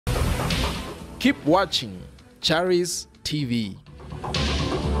Keep watching 𝗗𝗲𝗃 TV.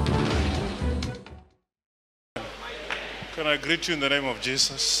 Can I greet you in the name of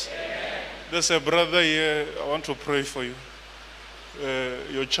Jesus? There's a brother here, I want to pray for you.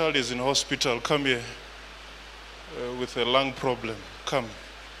 Your child is in hospital. Come here with a lung problem. Come.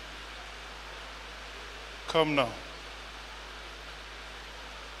 Come now.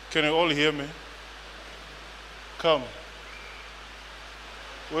 Can you all hear me? Come.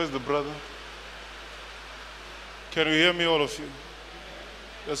 Where's the brother? Can you hear me, all of you?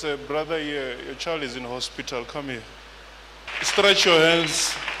 There's a brother here. Your child is in hospital. Come here. Stretch your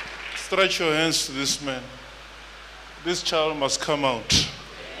hands. Stretch your hands to this man. This child must come out.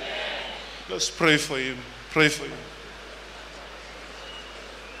 Let's pray for him. Pray for him.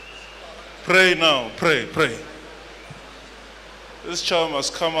 Pray now. Pray, pray. This child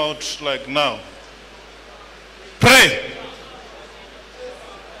must come out like now. Pray.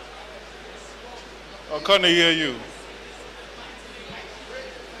 I can't hear you.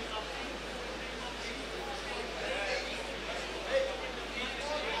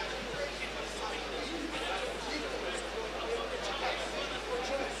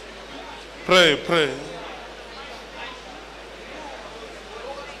 Pray, pray.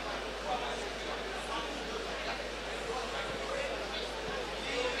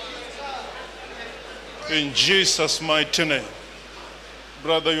 In Jesus' mighty name.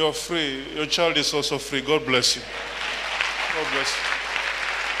 Brother, you are free. Your child is also free. God bless you. God bless you.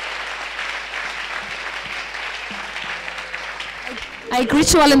 I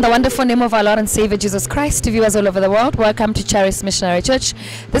greet you all in the wonderful name of our Lord and Savior Jesus Christ. To viewers all over the world, welcome to 𝗗𝗲𝗃 Missionary Church.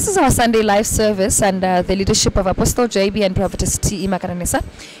 This is our Sunday live service under the leadership of Apostle JB and Prophetess 𝗗𝗲𝗰𝗲𝗇𝗏.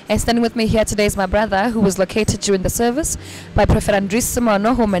 And standing with me here today is my brother, who was located during the service by Prophet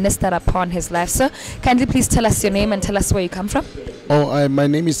𝗗𝗲𝗰𝗲𝗍𝗔, who ministered upon his life. Sir, kindly please tell us your name and tell us where you come from. My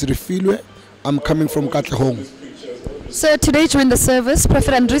name is Riebeeck. I'm coming from 𝗗𝗘𝗟𝗍𝗘𝗦. So today during the service,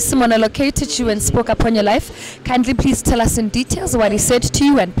 Prophet 𝗗𝗲𝗰𝗲𝗍𝗔 located you and spoke upon your life. Kindly please tell us in details what he said to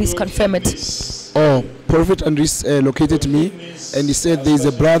you and please confirm it. Prophet 𝗗𝗃𝗏 located me and he said there is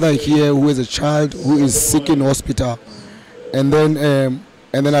a brother here who is a child who is sick in hospital. And then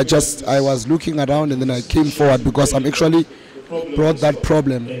I was looking around and then I came forward because I'm actually brought that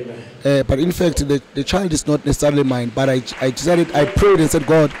problem. But in fact the child is not necessarily mine, but I prayed and said,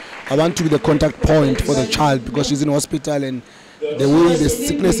 God, I want to be the contact point for the child because she's in hospital and the way the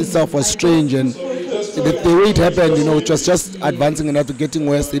sickness itself was strange and the way it happened, you know, it was just advancing and after getting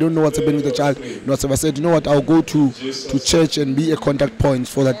worse. They don't know what's happening with the child. So I said, you know what, I'll go to church and be a contact point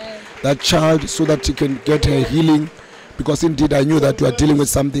for that child so that she can get her healing, because indeed I knew that we are dealing with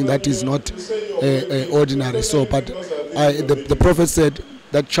something that is not ordinary. So, but the prophet said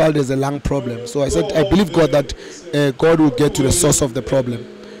that child has a lung problem. So I said, I believe God that God will get to the source of the problem.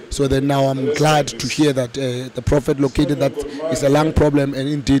 So then now I'm glad to hear that the prophet located that it's a lung problem, and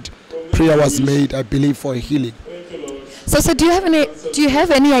indeed prayer was made, I believe, for a healing. So do you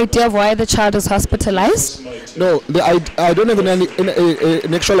have any idea of why the child is hospitalized? No, I don't have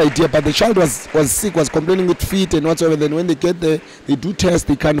an actual idea, but the child was sick, was complaining with feet and whatsoever. Then when they get there, they do tests,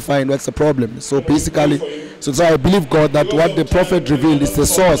 they can't find what's the problem. So basically, so I believe God that what the prophet revealed is the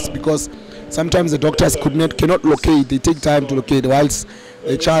source, because sometimes the doctors cannot locate. They take time to locate, whilst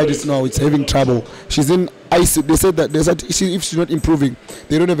the child is now having trouble. She's in ICU. They said if she's not improving,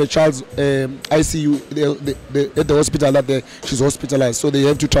 they don't have a child's ICU at the hospital that she's hospitalized, so they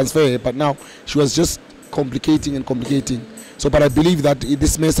have to transfer her. But now she was just complicating. So, but I believe that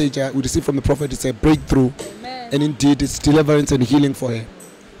this message we received from the prophet is a breakthrough. Amen. And indeed it's deliverance and healing for her.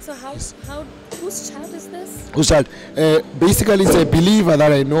 So whose child is this? Whose child? Basically, it's a believer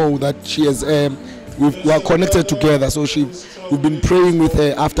that I know that she has. We are connected together, so we've been praying with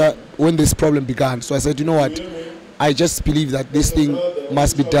her after when this problem began. So I said, you know what, I just believe that this thing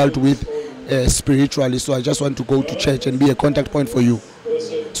must be dealt with spiritually, so I just want to go to church and be a contact point for you.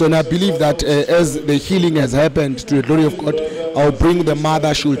 So and I believe that as the healing has happened to the glory of God, I'll bring the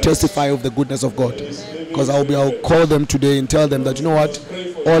mother, she will testify of the goodness of God. Because I'll call them today and tell them that, you know what,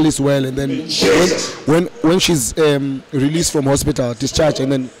 all is well. And then when she's released from hospital, discharged,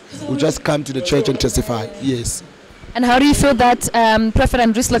 and then we'll just come to the church and testify. Yes. And how do you feel that Prophet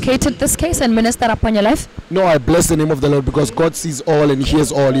𝗗𝗃𝗏 located this case and ministered upon your life? No, I bless the name of the Lord because God sees all and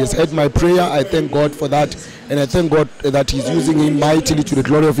hears all. He has heard my prayer. I thank God for that. And I thank God that He's using him mightily to the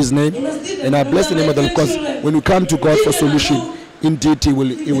glory of His name. And I bless the name of the Lord because when we come to God for solution, indeed He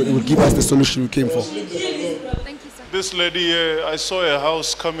will give us the solution we came for. Thank you, sir. This lady, I saw a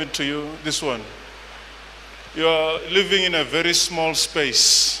house coming to you, this one. You are living in a very small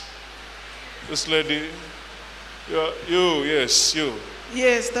space. This lady, yes, you.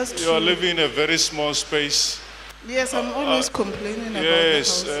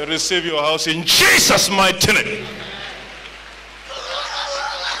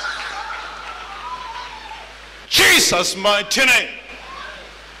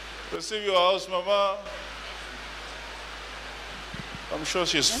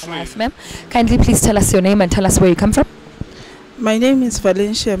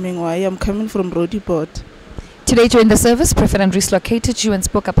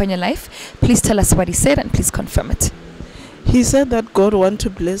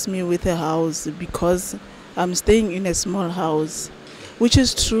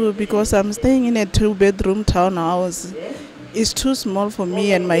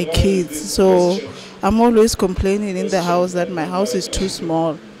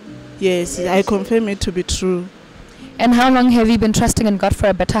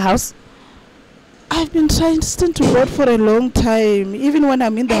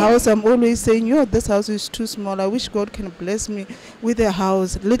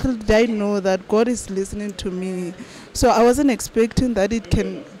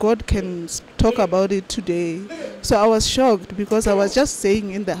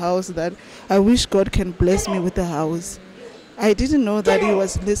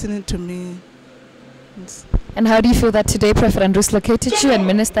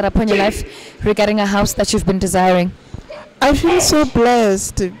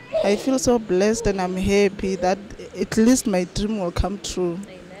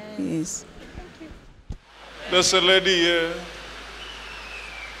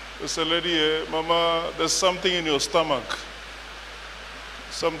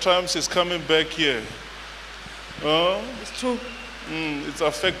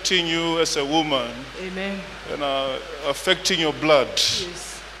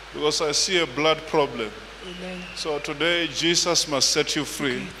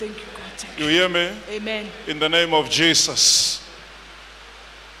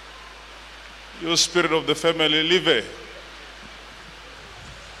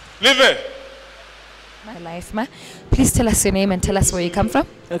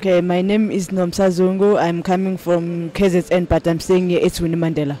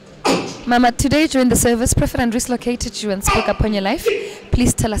 upon your life.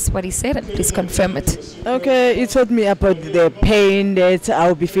 Please tell us what he said and please confirm it. Okay, he told me about the pain that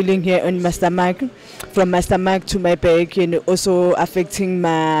I'll be feeling here on my stomach, from my stomach to my back, and also affecting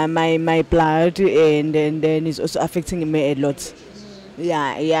my blood, and then it's also affecting me a lot.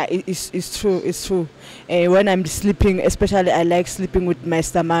 Yeah, it's true. When I'm sleeping, especially I like sleeping with my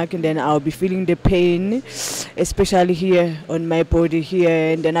stomach, and then I'll be feeling the pain, especially here on my body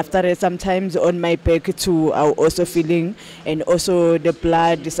here, and then after that, sometimes on my back too, I'll also feeling, and also the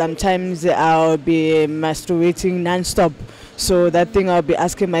blood. Sometimes I'll be masturbating non-stop. So that thing I'll be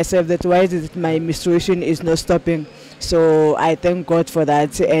asking myself that why is it my menstruation is not stopping. So I thank God for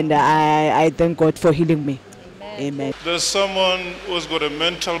that, and I thank God for healing me. Amen. There's someone who's got a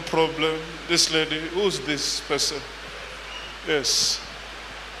mental problem. This lady, who's this person? Yes.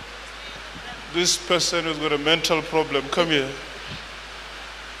 This person who's got a mental problem, come here.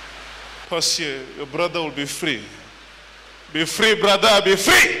 Pass here. Your brother will be free. Be free, brother, be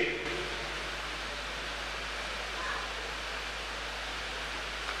free.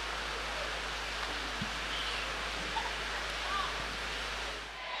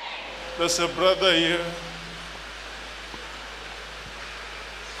 There's a brother here.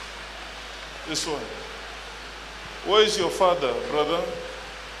 This one. Where is your father, brother?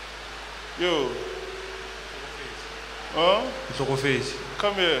 You. Huh?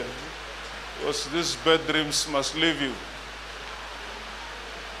 Come here. Because these bad dreams must leave you.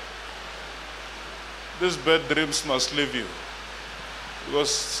 These bad dreams must leave you.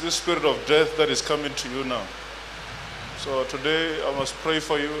 Because this spirit of death that is coming to you now. So today I must pray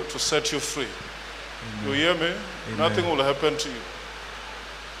for you to set you free. Amen. You hear me? Amen. Nothing will happen to you.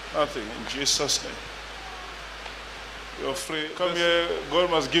 Nothing, in Jesus' name. You're free. Come here, God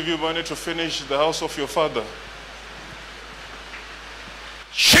must give you money to finish the house of your father.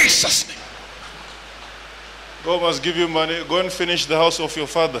 Jesus' name. God must give you money. Go and finish the house of your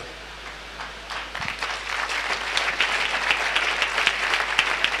father.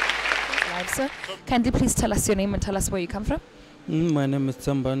 Right, sir. Kindly please tell us your name and tell us where you come from. My name is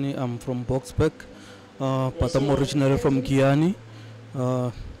Tsambani. I'm from Boksburg, but I'm originally from Giyani.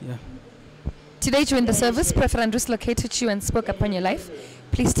 Yeah. Today during the service, Prophet Andrews located you and spoke upon your life.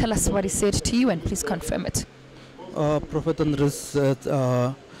 Please tell us what he said to you and please confirm it. Prophet Andrews said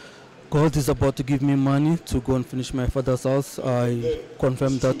God is about to give me money to go and finish my father's house. I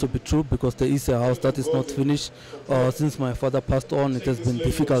confirm that to be true because there is a house that is not finished. Since my father passed on, it has been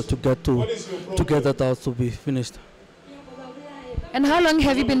difficult to get that house to be finished. And how long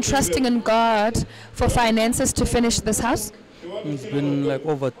have you been trusting in God for finances to finish this house? It's been like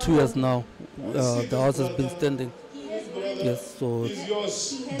over 2 years now. The house has been standing. Yes, so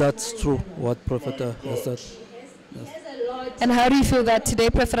that's true what Prophet has said. Yes. And how do you feel that today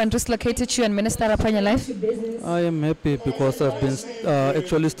Prophet Andres located you and ministered upon your life? I am happy because I've been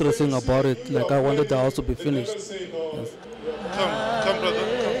actually stressing about it. Like I wanted the house to be finished. Yes. Come, brother.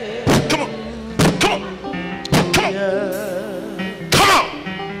 Come on. Come on. Come on. Come on.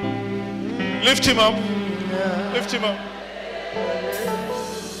 Lift him up. Lift him up.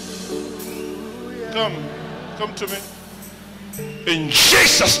 Come to me. In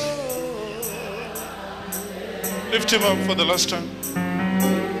Jesus. Lift him up for the last time.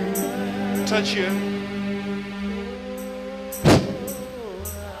 Touch here.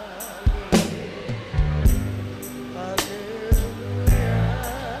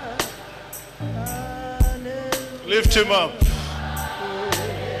 Lift him up.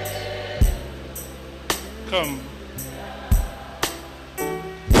 Come.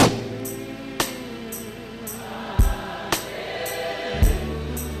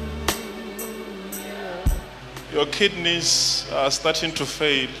 Your kidneys are starting to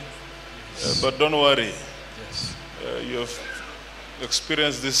fail, but don't worry. Yes. You have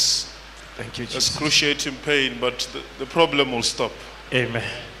experienced this Thank you, Jesus. excruciating pain, but the problem will stop. Amen.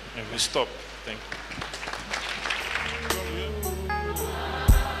 It will stop. Thank you.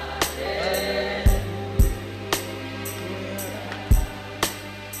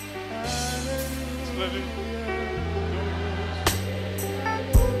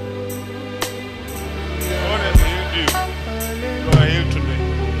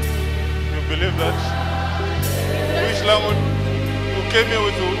 Believe that? Which language? Who came here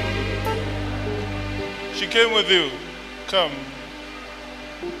with you? She came with you. Come.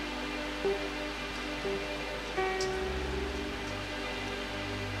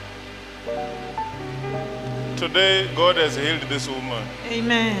 Today, God has healed this woman.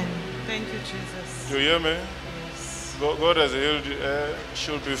 Amen. Thank you, Jesus. Do you hear me? Yes. God has healed her.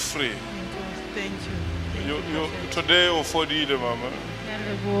 She'll be free. Thank you. Today, 𝗗𝗲𝗰𝗲𝗍𝗔 mama.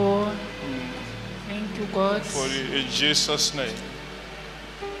 Thank you, God. In Jesus' name.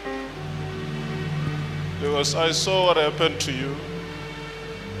 Because I saw what happened to you.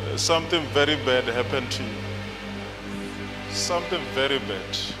 Something very bad happened to you. Something very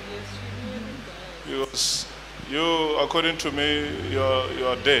bad. Because you, according to me, you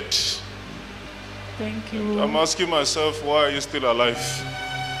are dead. Thank you. I'm asking myself, why are you still alive?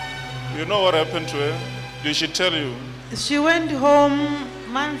 You know what happened to her? Did she tell you? She went home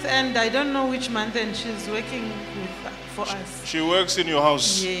month end. I don't know which month end. She's working for us. She works in your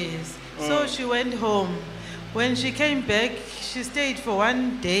house? Yes. So she went home. When she came back, she stayed for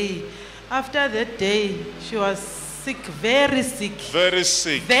 1 day. After that day, she was sick, very sick. Very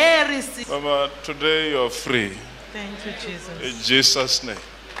sick. Very sick. Mama, today you're free. Thank you, Jesus. In Jesus' name.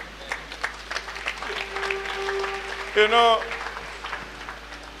 You know,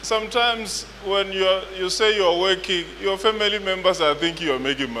 sometimes when you say you're working, your family members are thinking you're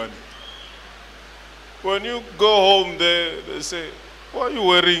making money. When you go home, they say, why are you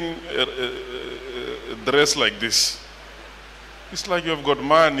wearing a dress like this? It's like you've got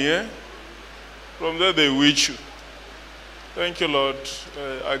money, eh? From there, they witch you. Thank you, Lord.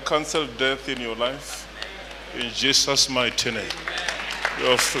 I cancel death in your life. In Jesus' mighty name.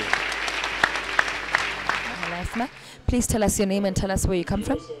 You're free. Please tell us your name and tell us where you come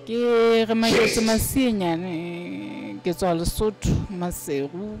from.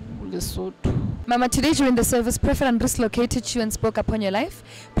 Mama, today during the service, Prophet Andres located you and spoke upon your life.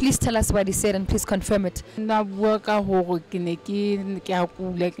 Please tell us what he said and please confirm it. So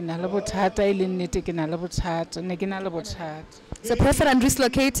Prophet Andres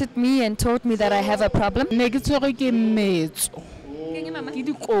located me and told me that I have a problem.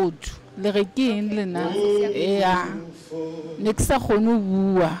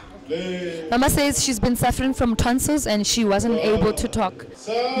 Mama says she's been suffering from tonsils and she wasn't able to talk.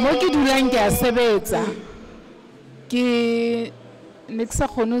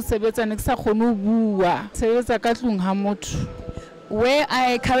 Where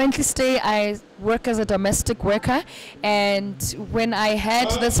I currently stay, I work as a domestic worker, and when I had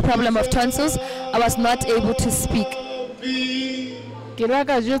this problem of tonsils, I was not able to speak.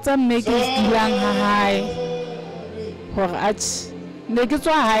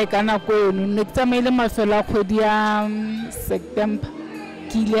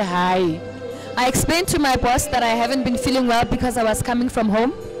 ile hae. I explained to my boss that I haven't been feeling well because I was coming from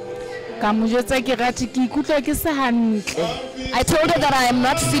home. Ka mo jwetsa ke rati ke ikutlwa ke se hantle. I told her that I am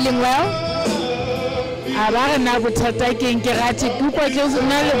not feeling well. A ba re na bothata ke eng ke rati ke utlwa ke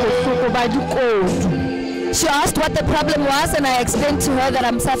na le bohloko ba dikodu. She asked what the problem was, and I explained to her that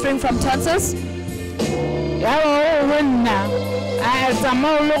I'm suffering from tonsils. Ya o nna a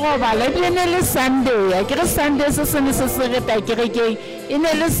tsama o lo robala e ne le Sunday a ke re Sunday se se ne se se reta ke re ke e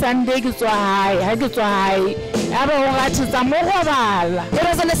ne le Sunday ke tswa hae ha ke tswa hae ya ba o gathi tsama o robala. It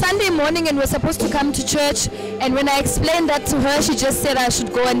was on a Sunday morning and we're supposed to come to church, and when I explained that to her, she just said I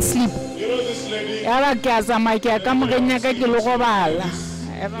should go and sleep. Ya ba ke a tsama ke a ka moreng ya ka ke lo robala.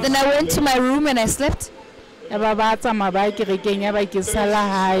 Then I went to my room and I slept. Ya ba ba tsama ba ke re keng ya ba ke sala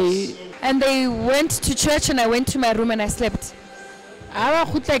hae. And they went to church and I went to my room and I slept. Aba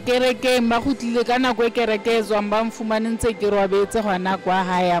khutla kerekeng ba khutlile ka nako e kereke e tswang ba mfumane ntse ke robetse gona kwa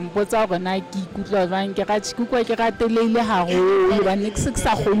hae a mpotsa gore na ke ikutlwa jwang ke ga tshikukwa ke gateleile haholo ba nek se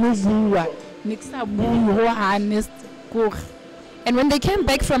sa kgone bua nek sa bua ho honest ko. And when they came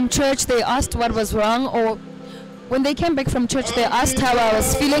back from church, they asked what was wrong, or when they came back from church, they asked how I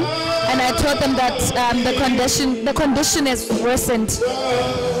was feeling, and I told them that the condition has worsened.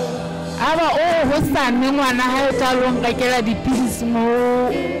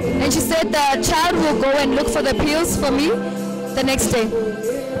 And she said the child will go and look for the pills for me the next day.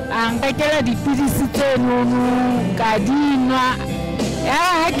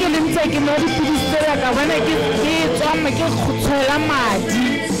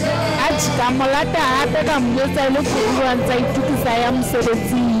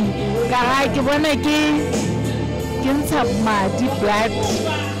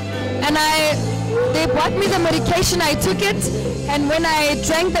 And they bought me the medication, I took it, and when I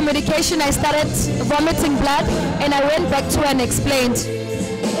drank the medication, I started vomiting blood, and I went back to her and explained.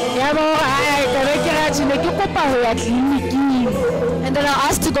 And then I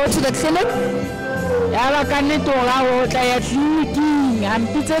asked to go to the clinic.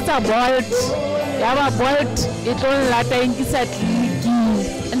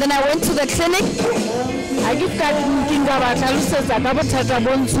 And then I went to the clinic.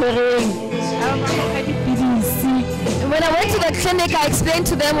 When I went to the clinic, I explained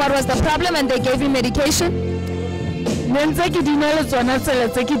to them what was the problem and they gave me medication.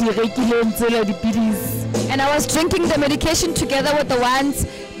 And I was drinking the medication together with the ones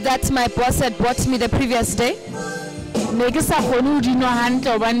that my boss had bought me the previous day.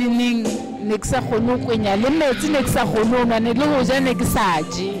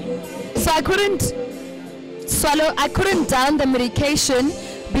 So I couldn't swallow, I couldn't down the medication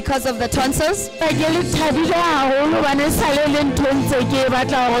because of the tonsils. I'm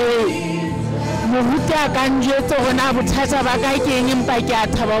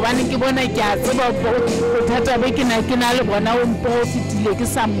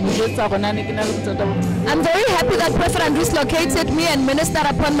very happy that Prophet Andres located me and ministered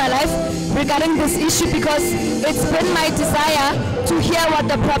upon my life regarding this issue, because it's been my desire to hear what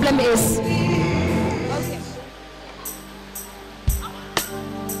the problem is.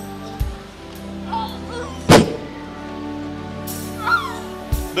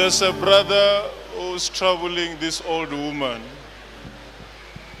 There's a brother who's troubling this old woman.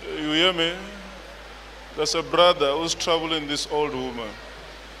 You hear me? There's a brother who's troubling this old woman.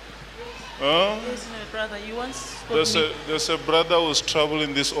 Huh? He's my brother. You once There's a brother who's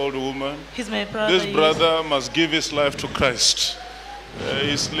troubling this old woman. He's my brother. This brother must give his life to Christ.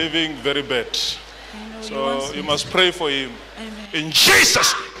 He's living very bad. So you must pray for him. Amen. In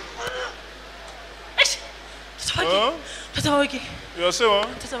Jesus' name. Huh? You are saying what?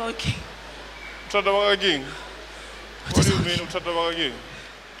 What do you mean?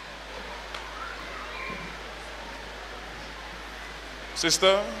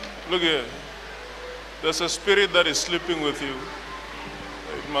 Sister, look here. There's a spirit that is sleeping with you.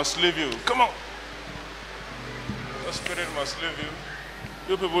 It must leave you. Come on. The spirit must leave you.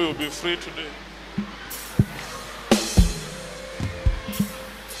 You people will be free today.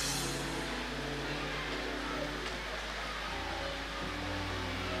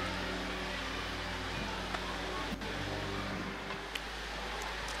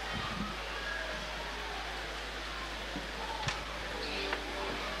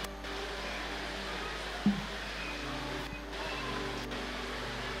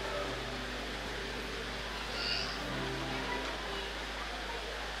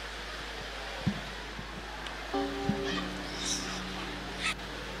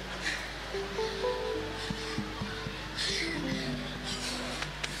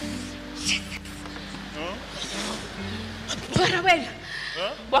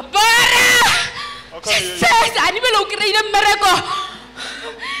 Wa bora. Says I need to get a miracle.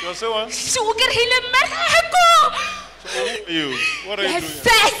 You say what? Sugar hill a miracle. You. What are you doing?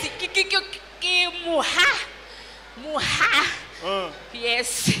 Says Muha.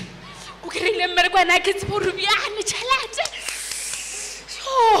 Yes. Ukrile mmereko ana ke tse hore bya ne tšhelete.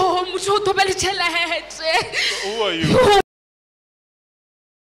 Oh, motho o tobele tšhelete. Who are you?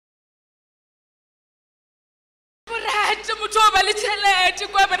 Morata motho o ba le tšhelete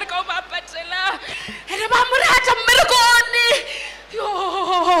kwa bereka o ba patela. Ene ba morata mmerekone.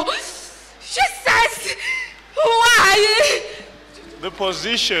 Yo. Jesus. Why? The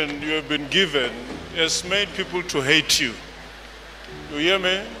position you have been given has made people to hate you. You hear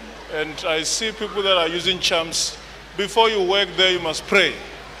me? And I see people that are using charms. Before you work there, you must pray.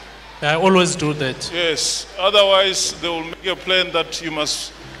 I always do that. Yes. Otherwise, they will make a plan that you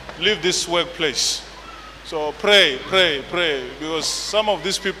must leave this workplace. So pray, pray, pray. Because some of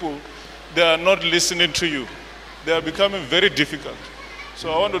these people, they are not listening to you. They are becoming very difficult.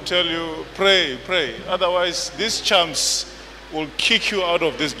 So I want to tell you, pray, pray. Otherwise, these charms will kick you out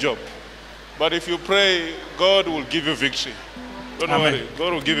of this job. But if you pray, God will give you victory. Don't worry.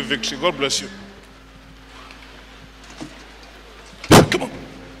 God will give you victory. God bless you. Come on.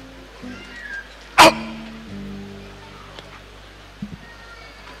 Out.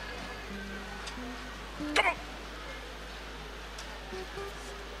 Come on.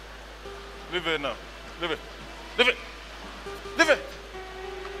 Leave it now. Leave it. Leave it. Leave it.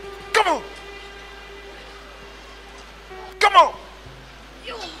 Come on. Come on.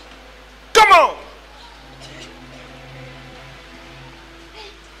 Come on.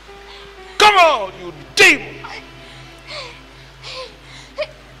 Come on, you demon.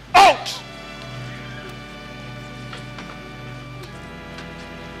 Out.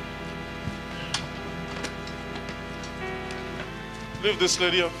 Leave this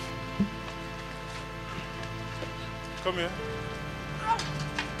lady up. Come here.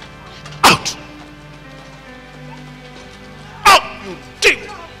 Out. Out, you demon.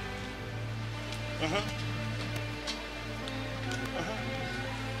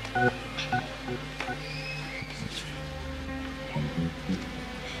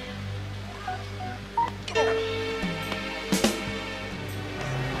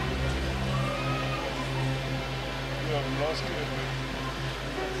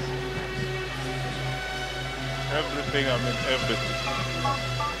 Everything, I mean everything.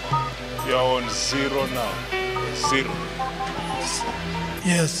 You are on zero now. Zero.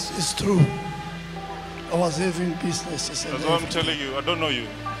 Yes, it's true. I was having businesses. That's what I'm telling you. I don't know you.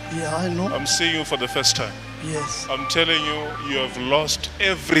 Yeah, I know. I'm seeing you for the first time. Yes. I'm telling you, you have lost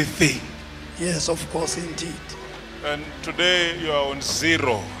everything. Yes, of course, indeed. And today you are on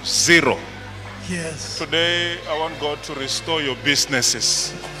zero. Zero. Yes. Today I want God to restore your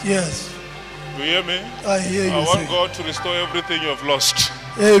businesses. Yes. Do you hear me? I hear you. I want God to restore everything you have lost.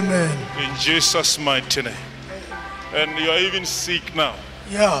 Amen. In Jesus' mighty name. And you are even sick now.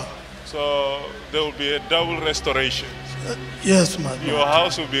 Yeah. So there will be a double restoration. Yes, my Your God.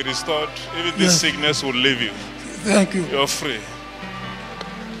 house will be restored. Even this sickness will leave you. Thank you. You're free.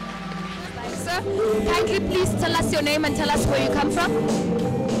 Sir, kindly please tell us your name and tell us where you come from.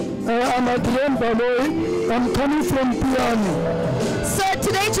 I'm 𝗗𝗲𝗰𝗲𝗍𝗏𝗧. I'm coming from Piano. Sir,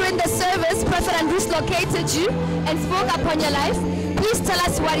 today during the service, Prophet Andrews located you and spoke upon your life. Please tell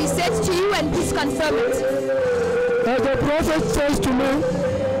us what he said to you and please confirm it. The prophet says to me,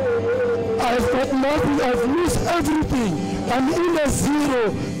 I've got nothing, I've lost everything. I'm in a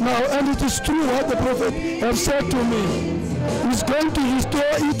zero now, and it is true what the prophet has said to me. He's going to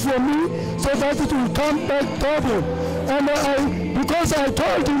restore it for me so that it will come back double. And because I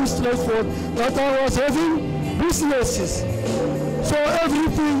told him straightforward that I was having businesses, so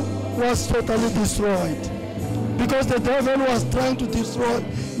everything was totally destroyed. Because the devil was trying to destroy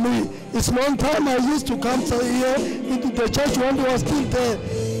me. It's one time I used to come here into the church when he was still there.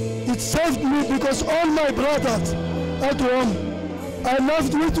 It saved me because all my brothers at home, I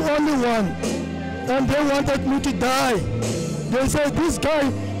left with only one. And they wanted me to die. They said, this guy,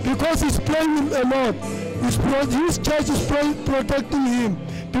 because he's praying a lot, his church is protecting him.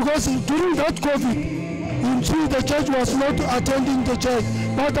 Because during that COVID, you see the church was not attending the church.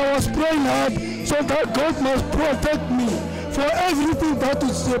 But I was praying hard so that God must protect me for everything that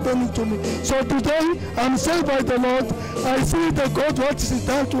is happening to me. So today, I'm saved by the Lord. I see the God what is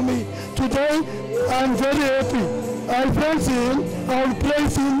done to me. Today, I'm very happy. I praise Him. I will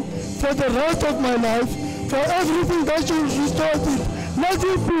praise Him for the rest of my life, for everything that you restored it. Let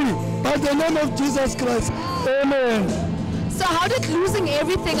it be by the name of Jesus Christ. Amen. So how did losing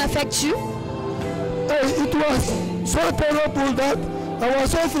everything affect you? It was so terrible that I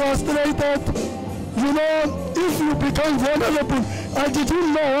was so frustrated. You know, if you become vulnerable, I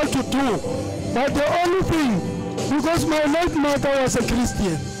didn't know what to do. But the only thing, because my late mother was a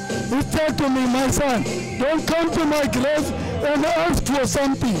Christian, he said to me, my son, don't come to my grave and ask for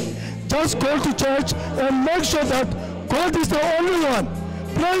something. Just go to church and make sure that God is the only one.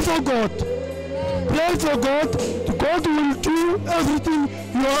 Pray for God. Pray for God. God will do everything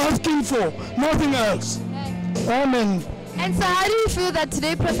you are asking for, nothing else. Amen. And so how do you feel that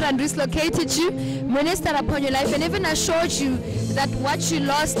today Prophet Andries located you, ministered upon your life, and even assured you that what you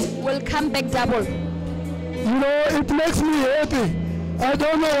lost will come back double? You know, it makes me happy. I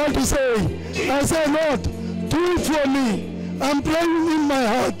don't know what to say. I say, Lord, do it for me. I'm praying in my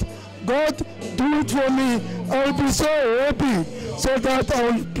heart. God, do it for me. I'll be so happy so that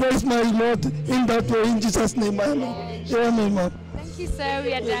I'll praise my Lord in that way. In Jesus' name, amen. Amen. Thank you, sir.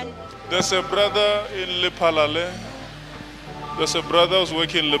 We are done. There's a brother in 𝗗𝗄𝗣𝗃𝗚𝗃. There's a brother who's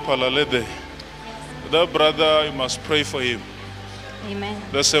working in 𝗗𝗄𝗃𝗃𝗚 there. That brother, you must pray for him. Amen.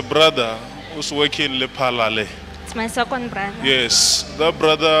 There's a brother who's working in 𝗗𝗄𝗃𝗃𝗚𝗃. It's my second brother. Yes, that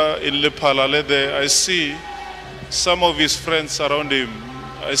brother in 𝗗𝗄𝗃𝗃𝗃𝗚 there, I see some of his friends around him.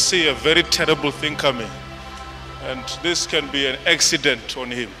 I see a very terrible thing coming. And this can be an accident on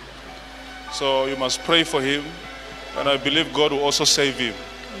him. So you must pray for him. And I believe God will also save him.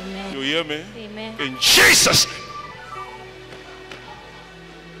 Amen. You hear me? Amen. In Jesus' name.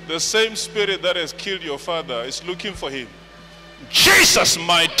 The same spirit that has killed your father is looking for him. Jesus'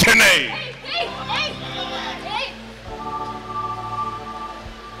 mighty name.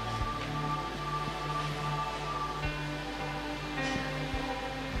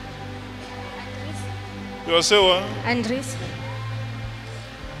 You are saying what? Andries.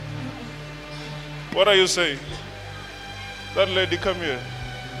 What are you saying? That lady, come here.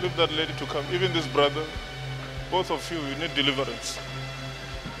 Leave that lady to come. Even this brother. Both of you need deliverance.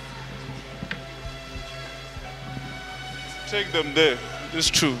 Take them there. It's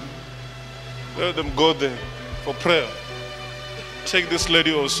true. Let them go there for prayer. Take this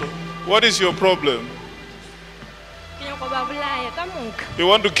lady also. What is your problem? You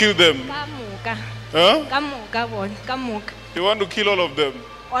want to kill them? Huh? You want to kill all of them?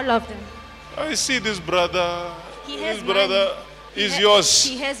 All of them. I see this brother. This brother is yours.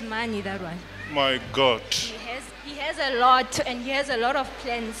 He has money, that one. My God. He has a lot, and he has a lot of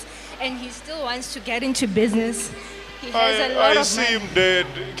plans, and he still wants to get into business. He has a lot I of see money. him dead.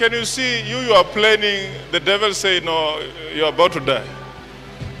 Can you see you are planning? The devil say, no, you're about to die.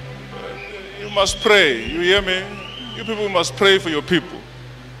 You must pray. You hear me? You people must pray for your people.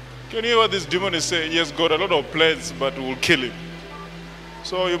 Can you hear what this demon is saying? He has got a lot of plans, but will kill him.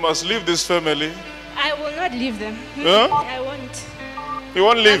 So you must leave this family. I will not leave them. Huh? I won't. You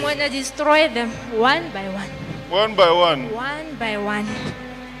won't leave? I'm going to destroy them one by one. One by one? One by one.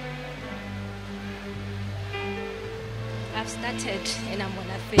 I've started and I'm going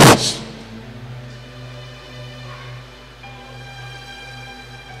to finish.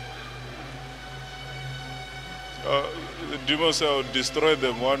 The demons say, I'll destroy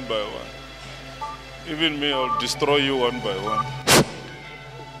them one by one. Even me, I'll destroy you one by one.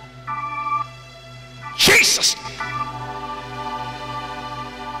 Jesus!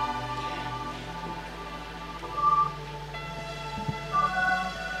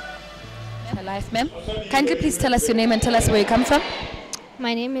 Life, ma'am. Kindly please tell us your name and tell us where you come from.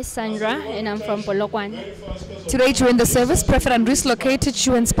 My name is Sandra and I'm from Polokwane. Today during the service, Prophet Andries located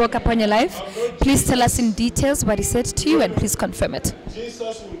you and spoke upon your life. Please tell us in details what he said to you and please confirm it.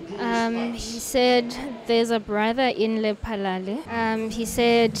 He said there's a brother in 𝗗𝗄𝗃𝗃𝗃𝗃𝗃. He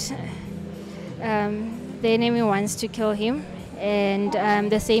said the enemy wants to kill him, and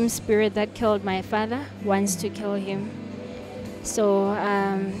the same spirit that killed my father wants to kill him. So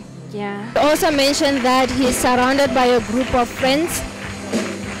yeah. He also mentioned that he's surrounded by a group of friends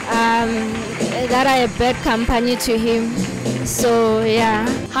that are a bad company to him. So yeah.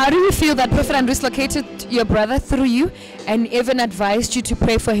 How do you feel that Prophet Andries located your brother through you and even advised you to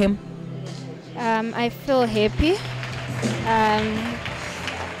pray for him? I feel happy.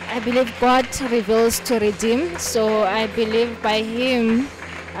 I believe God reveals to redeem. So I believe by him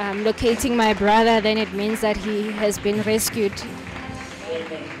locating my brother, then it means that he has been rescued.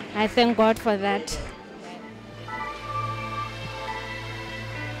 I thank God for that.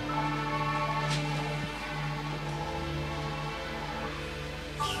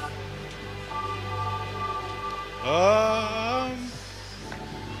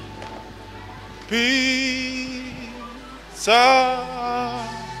 Pizza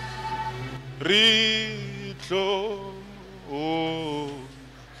Ritlo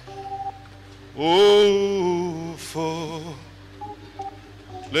for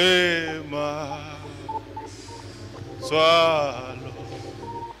lema swalo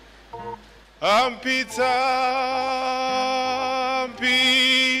ampita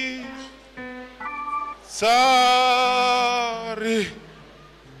sari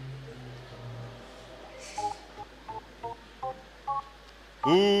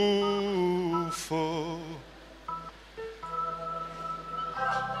ufo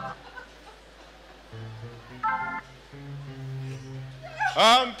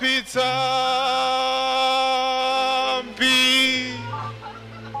ampita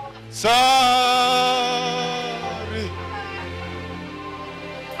sari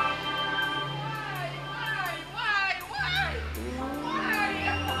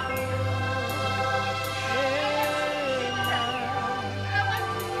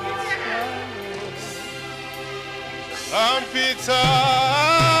ampita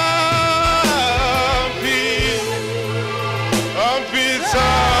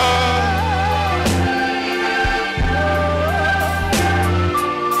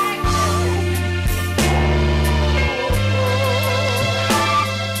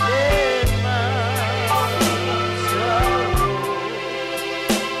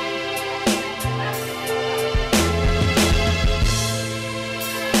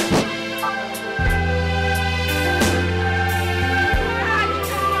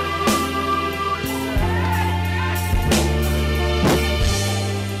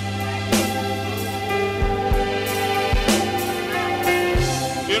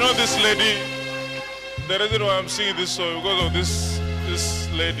this lady, the reason why I'm singing this song because of this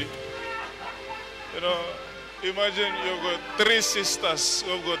lady. You know, imagine you've got 3 sisters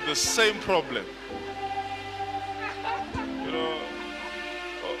who've got the same problem. You know,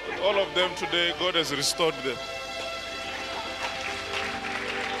 all of them today, God has restored them.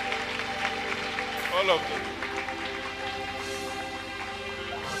 All of them.